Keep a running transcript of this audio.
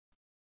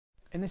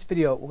In this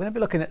video, we're going to be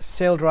looking at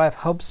Saildrive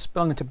hubs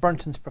belonging to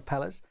Brunton's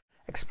Propellers,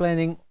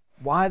 explaining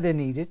why they're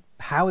needed,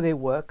 how they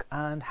work,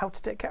 and how to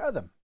take care of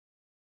them.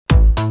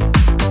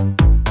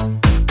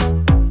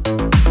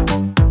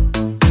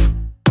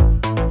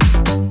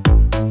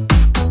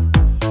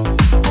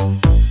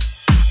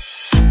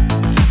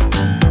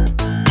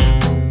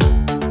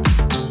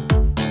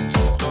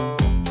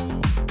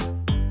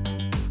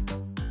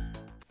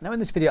 Now in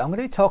this video, I'm going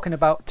to be talking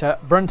about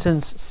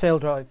Brunton's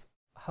Saildrive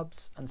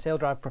hubs and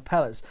Saildrive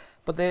propellers,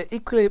 but they're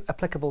equally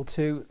applicable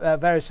to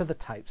various other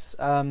types.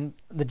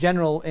 The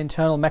general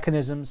internal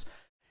mechanisms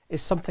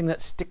is something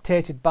that's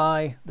dictated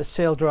by the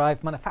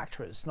Saildrive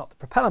manufacturers, not the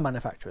propeller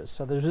manufacturers,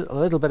 so there's a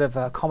little bit of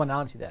a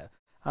commonality there.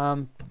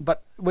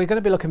 But we're going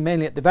to be looking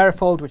mainly at the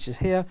Varifold, which is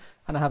here,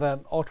 and I have an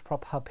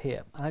autoprop hub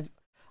here. And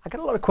I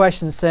get a lot of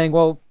questions saying,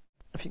 well,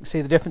 if you can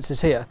see the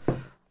differences here,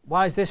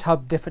 why is this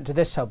hub different to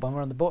this hub when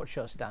we're on the boat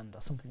show stand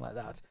or something like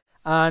that?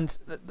 And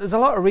there's a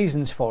lot of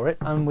reasons for it,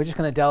 and we're just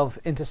going to delve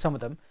into some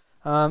of them.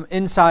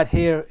 Inside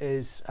here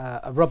is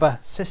a rubber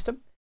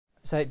system,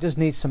 so it does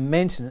need some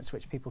maintenance,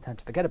 which people tend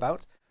to forget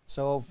about.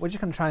 So we're just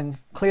going to try and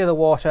clear the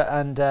water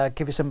and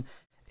give you some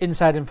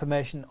inside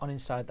information on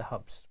inside the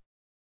hubs.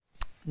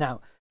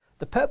 Now,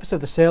 the purpose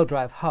of the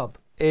Saildrive hub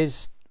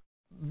is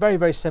very,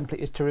 very simply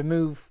is to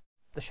remove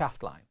the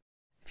shaft line.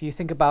 If you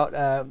think about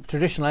a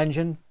traditional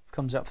engine,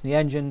 comes up from the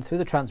engine through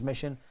the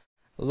transmission,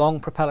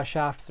 long propeller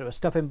shaft through a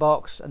stuffing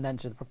box and then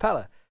to the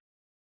propeller.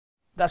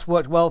 That's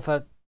worked well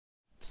for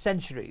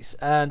centuries,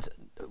 and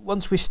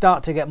once we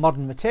start to get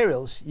modern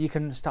materials, you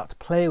can start to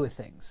play with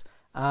things.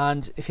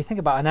 And if you think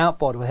about an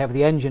outboard, we have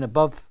the engine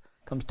above,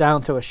 comes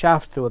down through a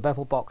shaft, through a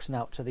bevel box and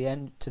out to the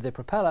end, to the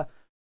propeller.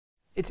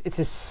 It's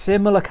a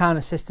similar kind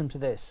of system to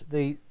this.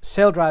 The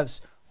Saildrives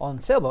on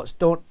sailboats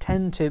don't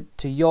tend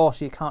to yaw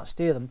so you can't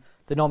steer them.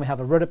 They normally have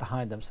a rudder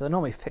behind them, so they're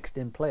normally fixed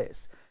in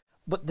place.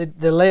 But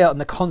the layout and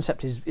the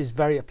concept is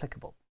very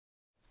applicable.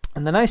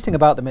 And the nice thing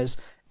about them is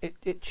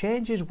it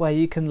changes where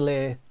you can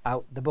lay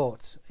out the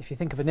boat. If you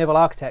think of a naval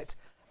architect,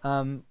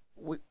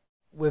 we're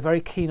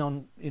very keen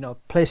on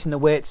placing the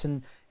weights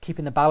and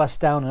keeping the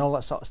ballast down and all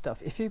that sort of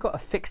stuff. If you've got a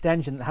fixed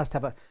engine that has to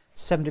have a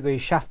 7-degree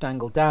shaft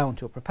angle down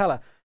to a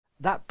propeller,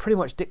 that pretty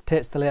much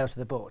dictates the layout of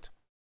the boat.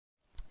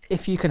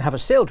 If you can have a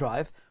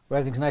Saildrive where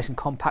everything's nice and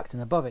compact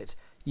and above it,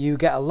 you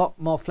get a lot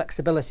more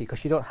flexibility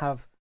because you don't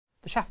have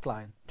the shaft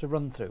line to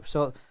run through.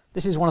 So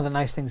this is one of the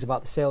nice things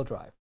about the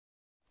Saildrive.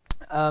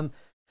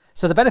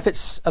 So the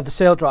benefits of the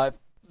Saildrive,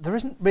 there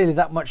isn't really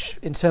that much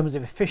in terms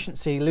of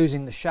efficiency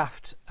losing the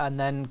shaft and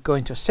then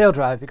going to a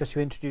Saildrive because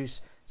you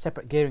introduce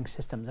separate gearing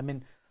systems. I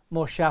mean,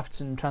 most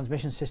shafts and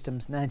transmission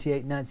systems,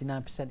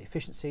 98–99%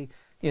 efficiency.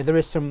 There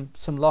is some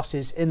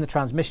losses in the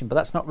transmission, but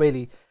that's not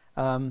really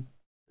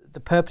the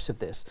purpose of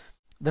this.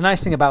 The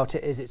nice thing about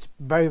it is it's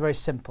very, very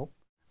simple.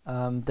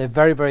 They're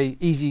very, very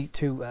easy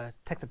to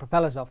take the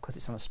propellers off because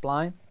it's on a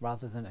spline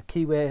rather than a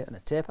keyway and a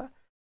taper.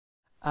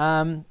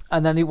 And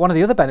then one of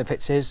the other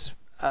benefits is,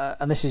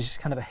 and this is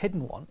kind of a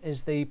hidden one,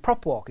 is the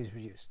prop walk is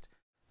reduced.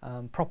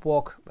 Prop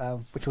walk,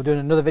 which we'll do in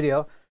another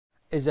video,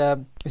 is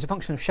a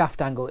function of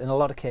shaft angle in a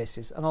lot of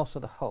cases, and also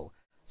the hull.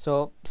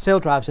 So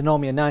Saildrives are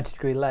normally a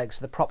 90-degree leg,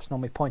 so the prop's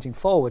normally pointing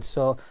forward,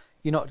 so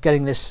you're not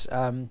getting this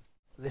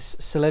this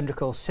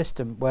cylindrical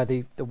system where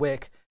the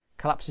wake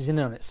collapses in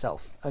on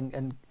itself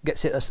and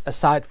gets it a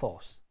side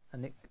force,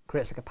 and it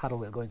creates like a paddle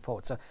wheel going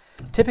forward. So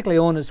typically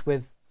owners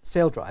with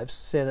Saildrives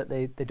say that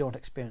they don't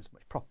experience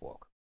much prop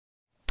walk.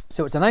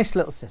 So it's a nice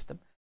little system.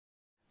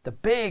 The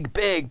big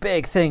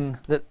thing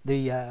that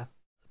the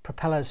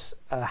propellers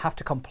have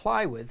to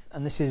comply with,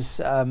 and this is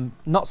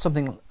not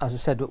something, as I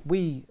said, that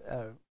we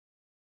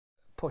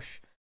push,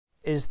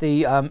 is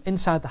the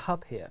inside the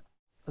hub here.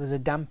 There's a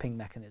damping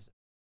mechanism.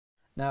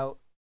 Now,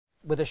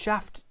 with a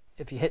shaft,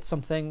 if you hit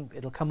something,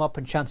 it'll come up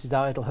and chances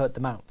are it'll hurt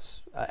the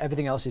mounts.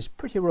 Everything else is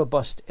pretty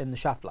robust in the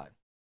shaft line.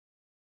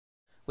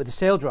 With the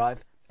Saildrive,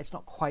 it's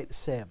not quite the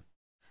same.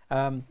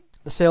 The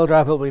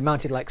Saildrive will be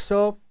mounted like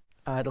so.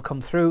 It'll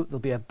come through. There'll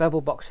be a bevel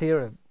box here,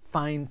 a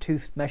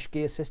fine-toothed mesh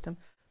gear system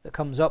that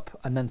comes up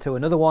and then through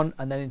another one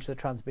and then into the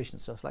transmission.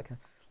 So it's like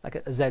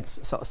a Z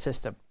sort of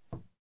system.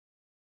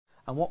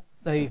 And what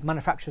the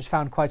manufacturers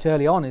found quite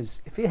early on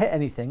is if you hit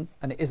anything,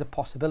 and it is a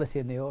possibility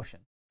in the ocean,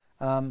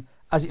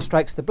 as it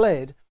strikes the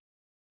blade,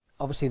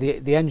 obviously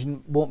the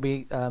engine won't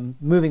be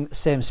moving at the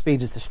same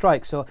speed as the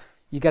strike, so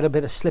you get a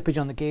bit of slippage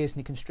on the gears and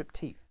you can strip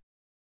teeth.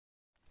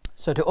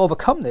 So to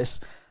overcome this,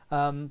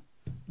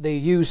 they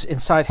use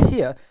inside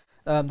here,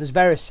 there's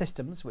various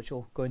systems, which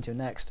we'll go into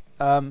next,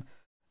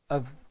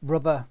 of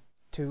rubber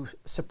to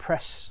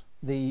suppress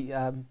the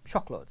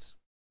shock loads.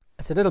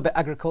 It's a little bit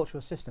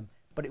agricultural system,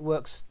 but it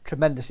works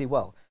tremendously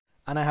well.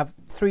 And I have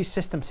 3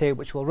 systems here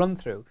which we'll run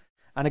through.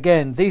 And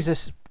again, these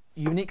are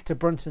unique to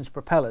Brunton's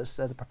propellers,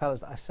 they're the propellers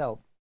that I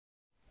sell.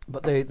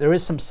 But there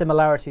is some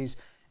similarities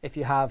if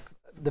you have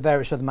the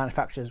various other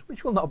manufacturers,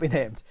 which will not be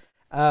named.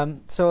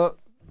 So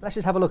let's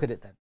just have a look at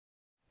it then.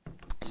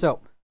 So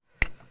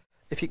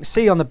if you can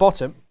see on the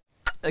bottom,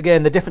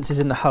 again, the difference is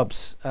in the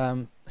hubs.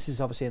 This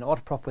is obviously an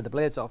autoprop with the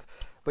blades off,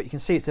 but you can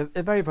see it's a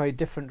very, very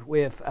different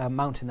way of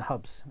mounting the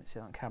hubs. Let me see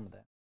that on camera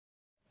there.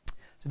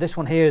 So this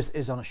one here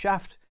is on a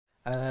shaft.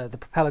 The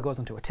propeller goes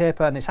onto a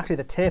taper, and it's actually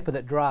the taper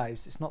that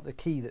drives. It's not the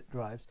key that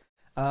drives.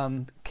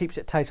 Keeps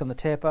it tight on the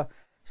taper.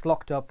 It's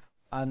locked up,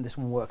 and this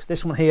one works.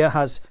 This one here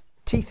has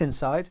teeth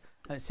inside,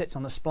 and it sits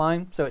on the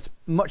spline, so it's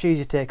much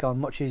easier to take on,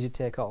 much easier to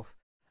take off.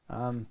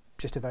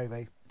 Just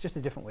a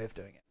different way of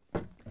doing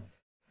it.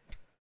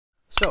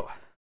 So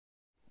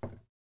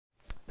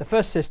the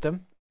first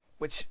system,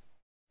 which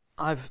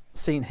I've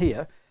seen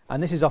here,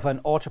 and this is off an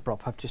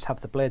autoprop. I've just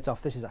have the blades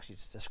off. This is actually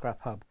just a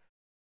scrap hub.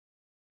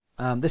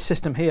 This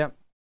system here,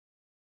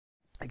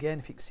 again,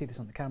 if you can see this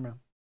on the camera,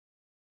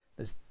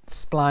 there's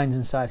splines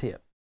inside here.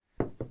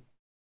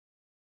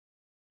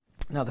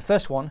 Now the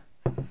first one,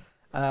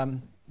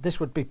 this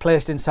would be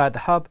placed inside the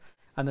hub,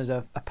 and there's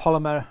a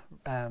polymer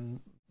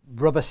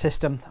rubber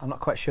system, I'm not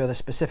quite sure the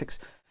specifics,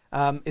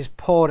 is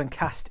poured and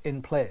cast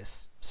in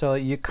place, so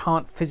you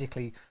can't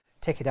physically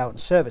take it out and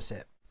service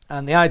it.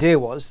 And the idea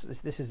was,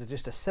 this is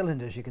just a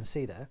cylinder, as you can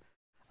see there.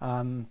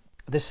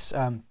 This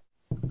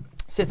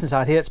sits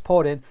inside here, it's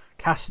poured in,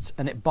 casts,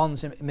 and it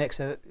bonds, and it makes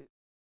a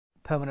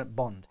permanent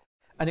bond.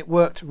 And it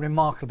worked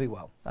remarkably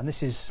well. And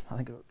this is, I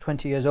think,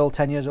 20 years old,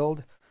 10 years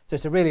old. So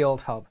it's a really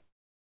old hub.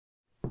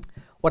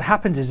 What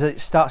happens is that it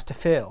starts to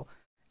fail,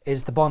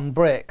 is the bond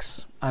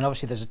breaks, and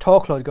obviously there's a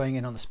torque load going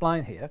in on the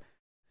spline here.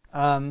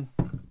 And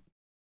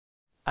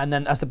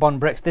then as the bond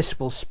breaks, this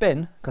will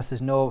spin, because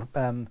there's no,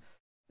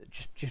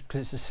 just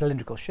because it's a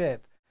cylindrical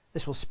shape,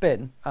 this will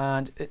spin,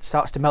 and it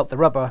starts to melt the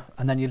rubber,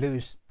 and then you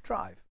lose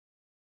drive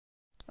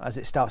as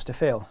it starts to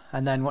fail.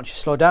 And then once you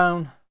slow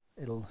down,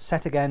 it'll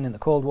set again in the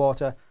cold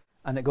water,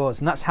 and it goes,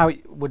 and that's how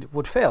it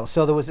would fail.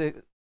 So there was a,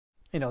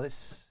 you know,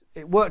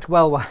 it worked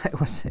well while it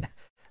was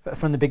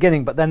from the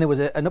beginning, but then there was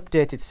an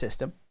updated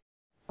system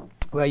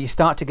where you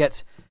start to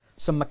get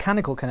some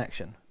mechanical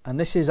connection, and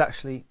this is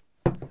actually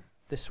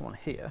this one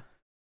here,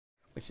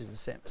 which is the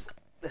same as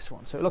this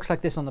one. So it looks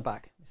like this on the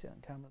back. You see it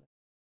on camera.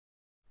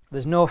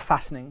 There's no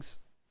fastenings,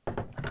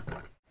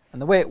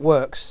 and the way it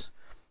works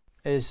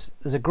is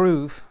there's a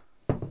groove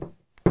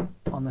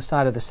on the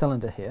side of the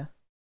cylinder here,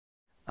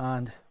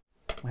 and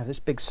we have this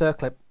big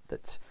circlip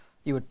that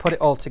you would put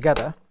it all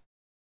together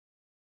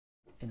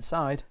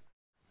inside,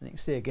 and you can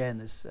see again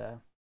there's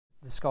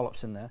the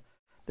scallops in there.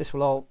 This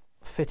will all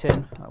fit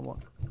in. I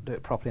won't do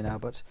it properly now,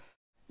 but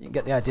you can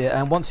get the idea.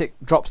 And once it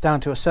drops down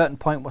to a certain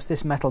point, once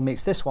this metal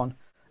meets this one,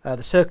 the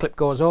circlip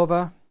goes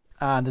over,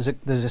 and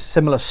there's a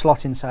similar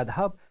slot inside the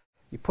hub.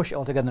 You push it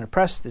all together in a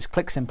press, this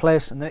clicks in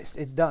place, and then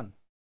it's done.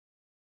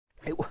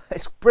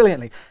 It's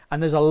brilliantly,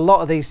 and there's a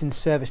lot of these in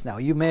service now.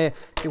 You may,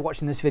 if you're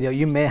watching this video,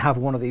 you may have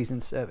one of these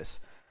in service.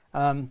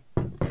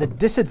 The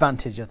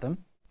disadvantage of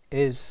them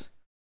is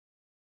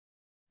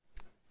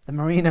the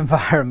marine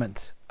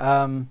environment.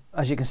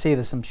 As you can see,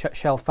 there's some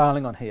shell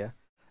fouling on here.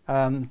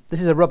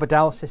 This is a rubber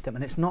dowel system,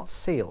 and it's not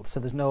sealed, so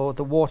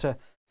the water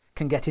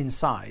can get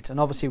inside, and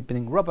obviously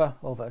being rubber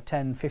over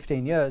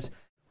 10-15 years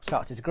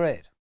start to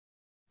degrade.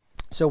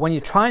 So when you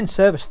try and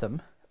service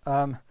them,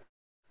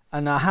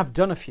 and I have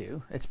done a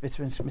few, it's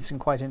been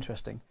quite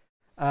interesting.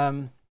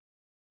 You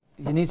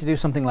need to do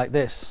something like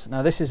this.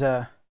 Now this is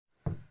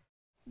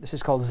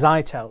called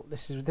Zytel.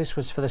 This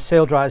was for the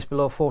Saildrives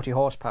below 40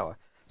 horsepower.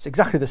 It's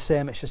exactly the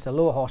same. It's just a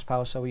lower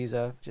horsepower, so we use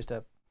it's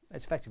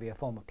effectively a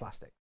form of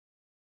plastic.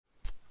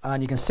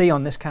 And you can see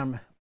on this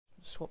camera,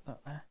 swap that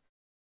there.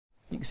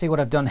 You can see what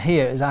I've done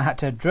here is I had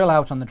to drill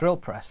out on the drill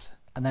press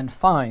and then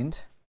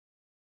find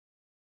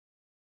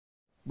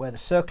where the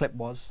circlip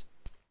was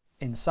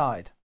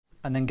inside,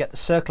 and then get the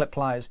circlip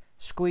pliers,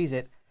 squeeze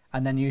it,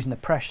 and then using the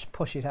press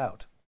push it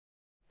out.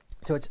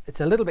 So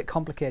it's a little bit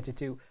complicated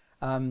to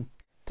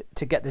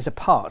get this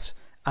apart.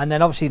 And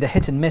then obviously the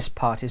hit and miss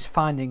part is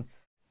finding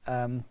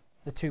the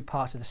two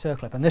parts of the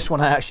circlip, and this one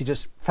I actually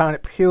just found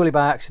it purely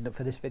by accident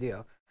for this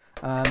video.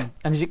 And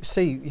as you can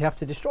see, you have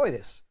to destroy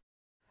this,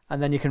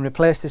 and then you can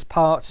replace this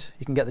part,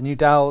 you can get the new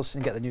dowels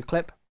and get the new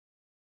clip,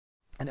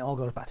 and it all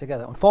goes back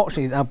together.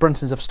 Unfortunately now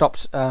Brunsons have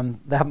stopped,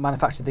 they haven't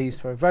manufactured these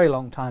for a very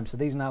long time, so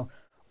these are now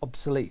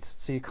obsolete,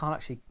 so you can't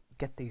actually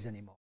get these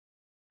anymore.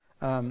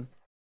 And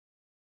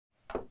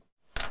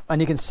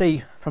you can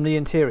see from the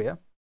interior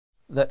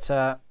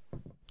that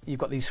you've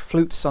got these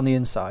flutes on the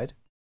inside,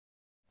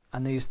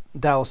 and these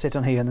dowels sit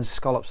on here, and there's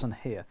scallops on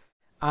here.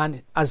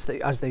 And as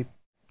the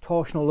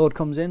torsional load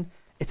comes in,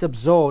 it's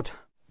absorbed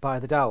by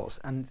the dowels,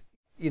 and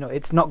you know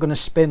it's not going to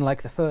spin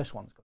like the first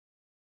one.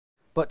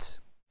 But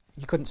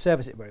you couldn't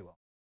service it very well.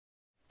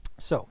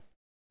 So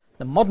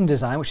the modern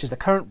design, which is the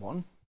current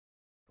one,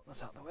 put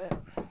that out of the way,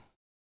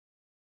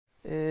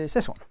 is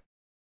this one.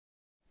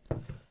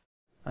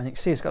 And you can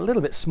see it's got a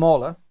little bit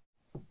smaller,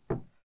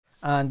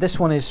 and this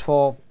one is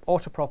for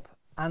autoprop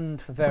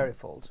and for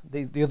varifold.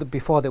 The other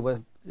before they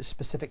were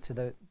specific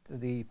to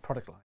the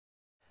product line,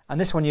 and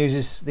this one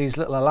uses these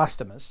little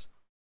elastomers.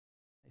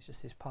 It's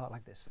just this part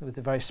like this with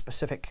the very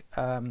specific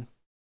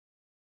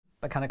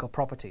mechanical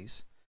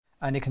properties,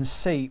 and you can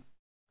see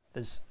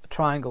there's a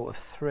triangle of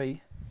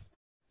 3,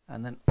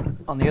 and then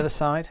on the other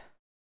side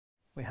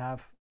we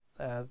have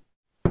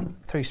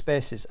 3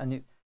 spaces,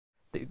 and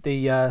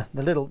the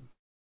little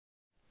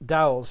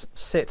dowels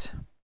sit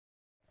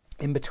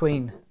in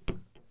between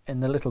in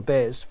the little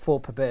bays, 4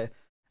 per bay,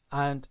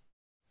 and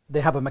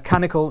they have a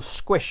mechanical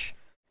squish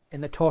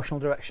in the torsional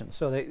direction,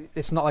 so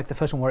it's not like the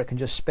first one where it can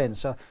just spin.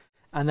 So,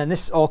 and then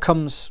this all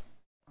comes,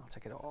 I'll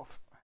take it off,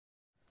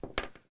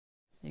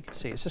 you can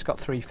see it's just got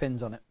 3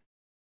 fins on it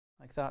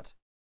like that,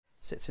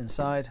 sits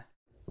inside,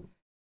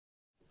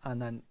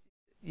 and then,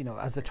 you know,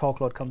 as the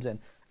torque load comes in.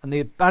 And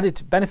the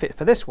added benefit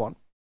for this one,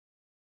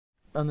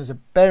 and there's a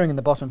bearing in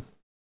the bottom,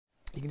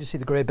 you can just see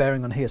the grey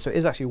bearing on here, so it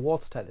is actually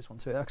watertight, this one,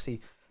 so it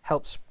actually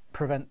helps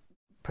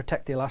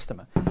protect the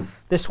elastomer.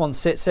 This one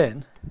sits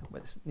in,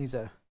 it needs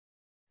a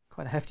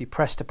quite a hefty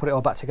press to put it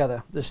all back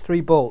together. There's 3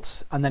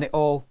 bolts, and then it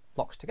all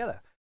locks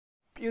together.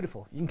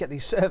 Beautiful. You can get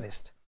these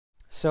serviced.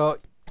 So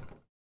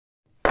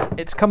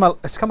it's come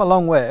a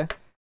long way.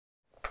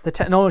 The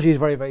technology is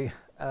very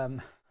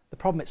the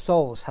problem it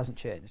solves hasn't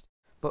changed,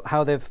 but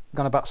how they've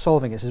gone about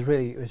solving it is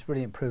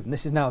really improved. And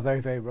this is now a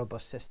very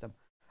robust system.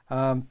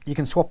 You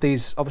can swap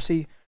these,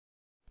 obviously,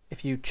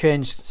 if you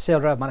change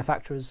Saildrive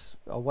manufacturers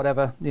or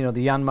whatever, you know,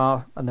 the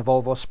Yanmar and the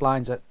Volvo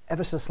splines are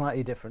ever so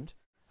slightly different.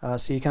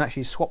 So you can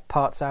actually swap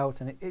parts out,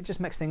 and it just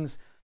makes things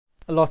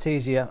a lot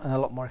easier and a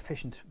lot more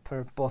efficient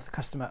for both the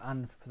customer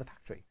and for the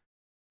factory.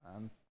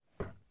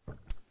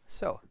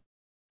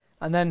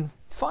 And then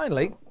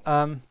finally,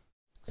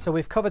 so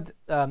we've covered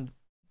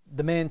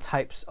the main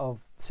types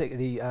of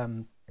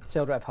the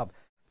Saildrive hub.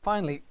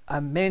 Finally,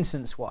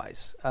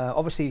 maintenance-wise,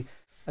 obviously,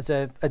 as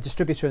a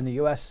distributor in the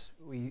US,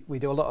 we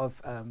do a lot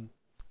of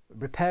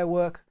repair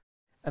work.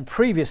 And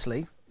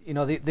previously, you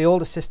know, the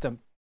older system,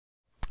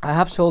 I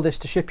have sold this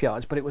to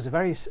shipyards, but it was a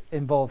very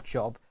involved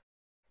job.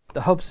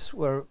 The hubs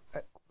were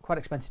quite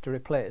expensive to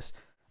replace,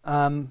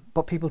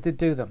 but people did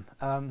do them.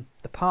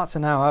 The parts are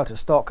now out of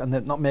stock, and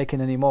they're not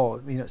making any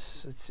more. You know,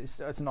 it's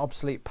an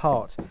obsolete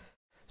part.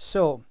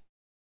 So,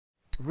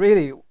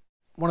 really,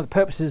 one of the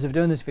purposes of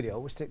doing this video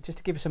was just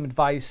to give you some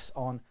advice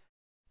on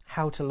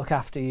how to look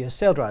after your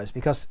Saildrives,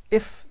 because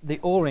if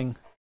the O-ring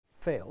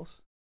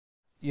fails,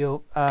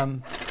 you'll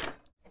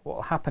what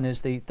will happen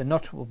is the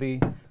nut will be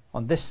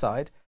on this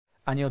side,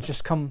 and you'll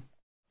just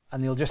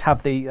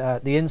have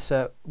the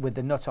insert with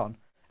the nut on,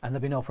 and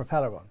there'll be no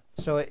propeller on.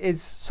 So it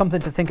is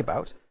something to think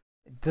about.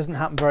 It doesn't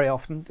happen very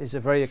often. It's a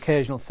very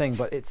occasional thing,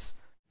 but it's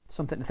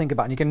something to think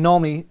about. And you can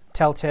normally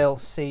telltale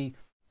see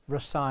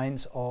rust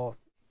signs, or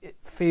it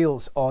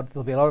feels odd.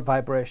 There'll be a lot of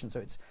vibration,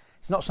 so it's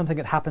not something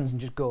that happens and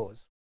just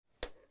goes.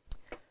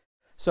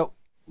 So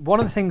one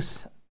of the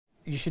things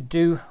you should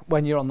do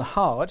when you're on the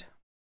hard,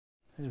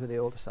 this is with the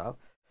older style,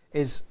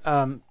 is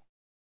grab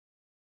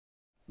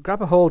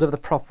a hold of the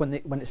prop when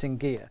it's in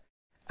gear,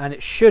 and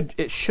it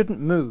shouldn't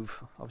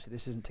move. Obviously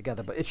this isn't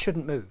together, but it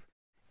shouldn't move.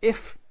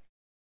 If,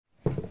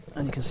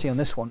 and you can see on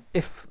this one,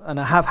 and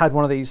I have had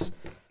one of these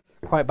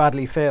quite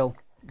badly fail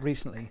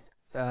recently,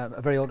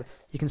 a very old,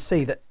 you can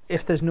see that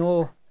if there's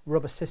no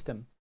rubber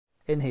system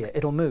in here,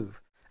 it'll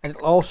move, and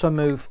it'll also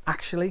move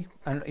axially,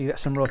 and you get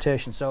some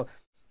rotation. So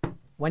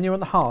when you're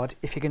on the hard,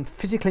 if you can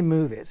physically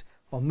move it,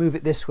 or move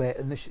it this way,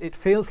 and it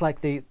feels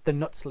like the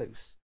nut's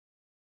loose,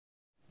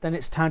 then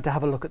it's time to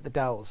have a look at the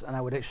dowels. And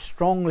I would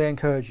strongly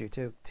encourage you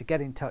to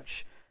get in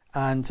touch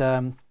and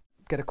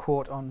get a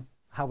quote on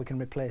how we can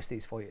replace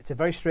these for you. It's a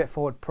very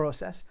straightforward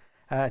process.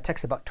 It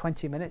takes about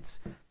 20 minutes.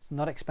 It's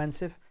not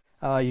expensive.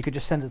 You could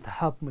just send it to the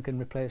hub, and we can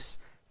replace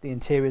the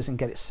interiors and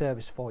get it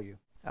serviced for you.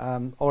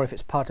 Or if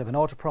it's part of an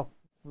autoprop,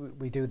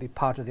 we do the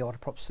part of the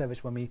autoprop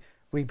service when we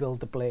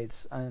rebuild the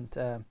blades and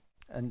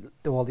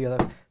do all the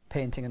other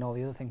painting and all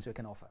the other things we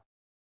can offer.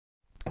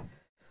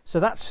 So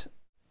that's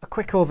a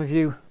quick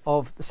overview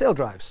of the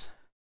Saildrives.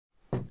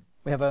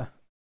 We have a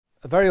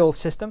very old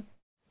system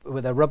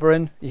with a rubber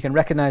in. You can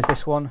recognize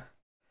this one.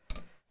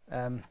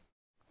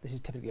 This is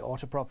typically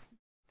autoprop,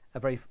 a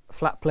very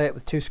flat plate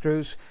with 2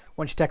 screws.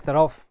 Once you take that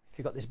off, if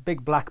you've got this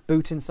big black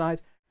boot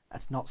inside,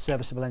 that's not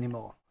serviceable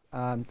anymore.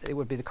 It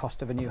would be the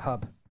cost of a new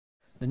hub.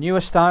 The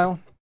newer style,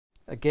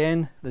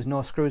 again, there's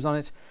no screws on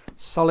it,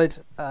 solid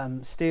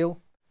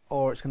steel,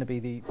 or it's going to be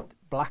the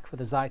black for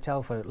the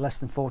Zytel for less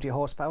than 40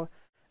 horsepower.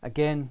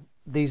 Again,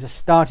 these are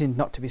starting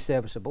not to be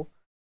serviceable.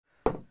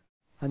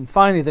 And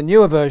finally, the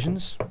newer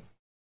versions,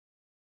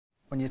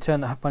 when you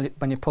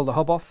pull the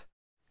hub off,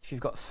 if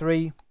you've got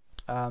 3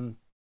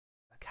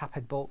 cap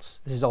head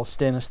bolts, this is all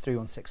stainless,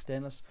 316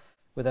 stainless,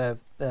 with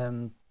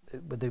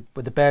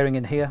the bearing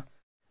in here.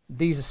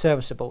 These are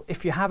serviceable.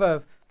 If you have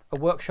a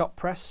workshop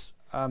press,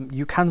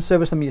 you can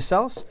service them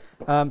yourselves.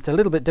 It's a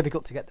little bit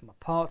difficult to get them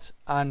apart,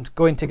 and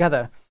going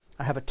together,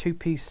 I have a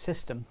 2-piece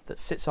system that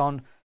sits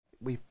on.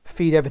 We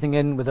feed everything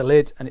in with a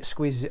lid, and it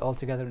squeezes it all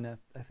together in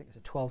I think it's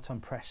a 12-ton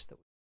press.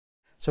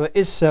 So it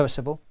is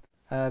serviceable,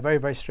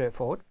 very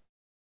straightforward.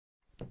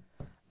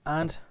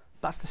 And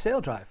that's the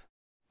Saildrive.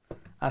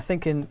 I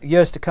think in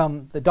years to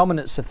come, the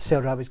dominance of the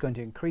Saildrive is going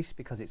to increase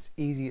because it's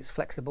easy, it's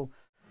flexible,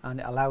 and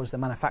it allows the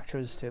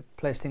manufacturers to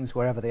place things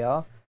wherever they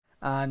are.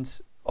 and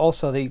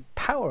also the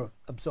power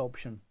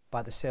absorption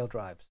by the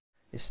Saildrives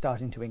is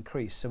starting to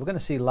increase. So we're going to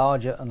see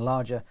larger and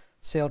larger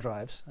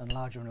Saildrives and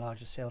larger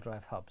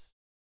Saildrive hubs.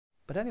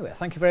 But anyway,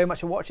 thank you very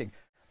much for watching.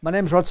 My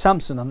name's Rod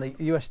Sampson. I'm the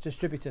US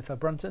distributor for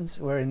Bruntons.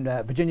 We're in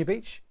Virginia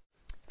Beach.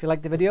 If you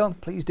liked the video,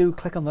 please do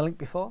click on the link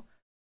before.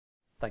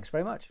 Thanks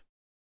very much.